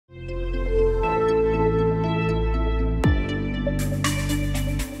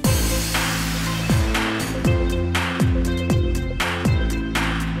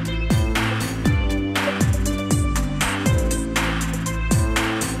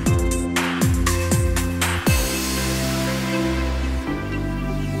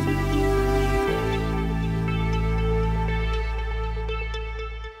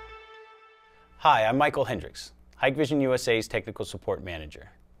Hi, I'm Michael Hendricks, Hikvision USA's Technical Support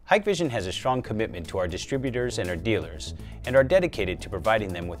Manager. Hikvision has a strong commitment to our distributors and our dealers and are dedicated to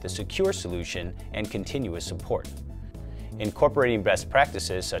providing them with a secure solution and continuous support. Incorporating best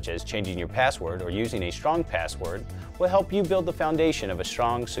practices such as changing your password or using a strong password will help you build the foundation of a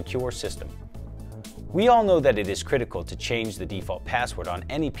strong, secure system. We all know that it is critical to change the default password on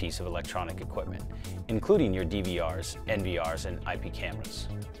any piece of electronic equipment, including your DVRs, NVRs, and IP cameras.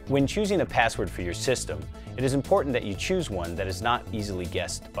 When choosing a password for your system, it is important that you choose one that is not easily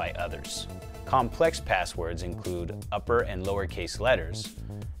guessed by others. Complex passwords include upper and lowercase letters,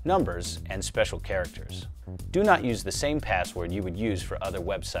 numbers, and special characters. Do not use the same password you would use for other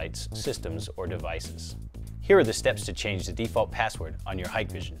websites, systems, or devices. Here are the steps to change the default password on your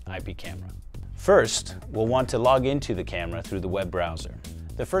Hikvision IP camera. First, we'll want to log into the camera through the web browser.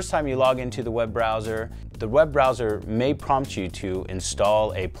 The first time you log into the web browser may prompt you to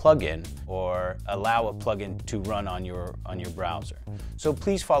install a plugin or allow a plugin to run on your browser. So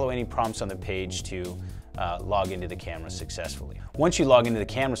please follow any prompts on the page to log into the camera successfully. Once you log into the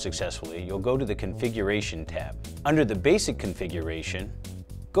camera successfully, you'll go to the Configuration tab. Under the Basic Configuration,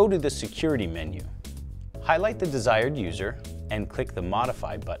 go to the Security menu. Highlight the desired user and click the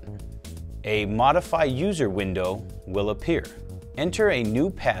Modify button. A Modify User window will appear. Enter a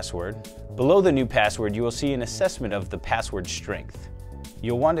new password. Below the new password, you will see an assessment of the password strength.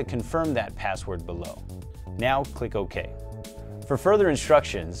 You'll want to confirm that password below. Now click OK. For further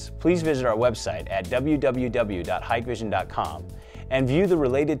instructions, please visit our website at www.hikvision.com and view the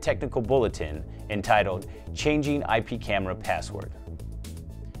related technical bulletin entitled Changing IP Camera Password.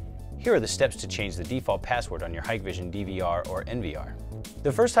 Here are the steps to change the default password on your Hikvision DVR or NVR.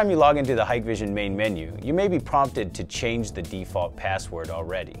 The first time you log into the Hikvision main menu, you may be prompted to change the default password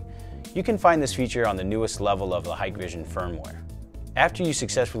already. You can find this feature on the newest level of the Hikvision firmware. After you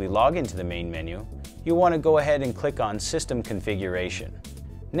successfully log into the main menu, you'll want to go ahead and click on System Configuration.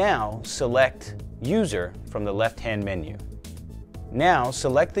 Now select User from the left-hand menu. Now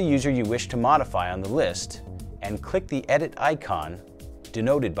select the user you wish to modify on the list and click the Edit icon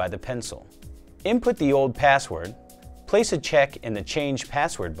denoted by the pencil. Input the old password, place a check in the Change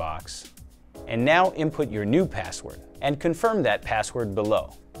Password box, and now input your new password and confirm that password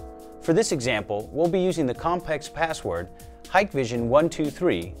below. For this example, we'll be using the complex password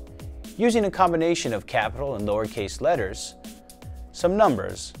Hikvision123 using a combination of capital and lowercase letters, some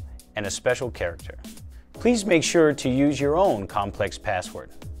numbers, and a special character. Please make sure to use your own complex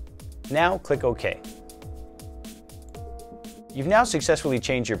password. Now click OK. You've now successfully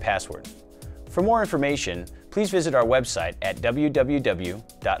changed your password. For more information, please visit our website at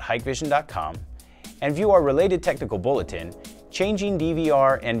www.hikvision.com and view our related technical bulletin, Changing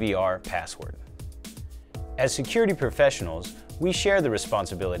DVR/NVR Password. As security professionals, we share the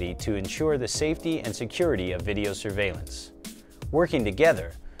responsibility to ensure the safety and security of video surveillance. Working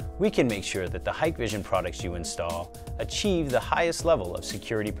together, we can make sure that the Hikvision products you install achieve the highest level of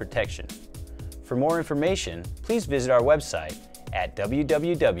security protection. For more information, please visit our website at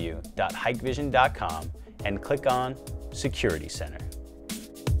www.hikvision.com and click on Security Center.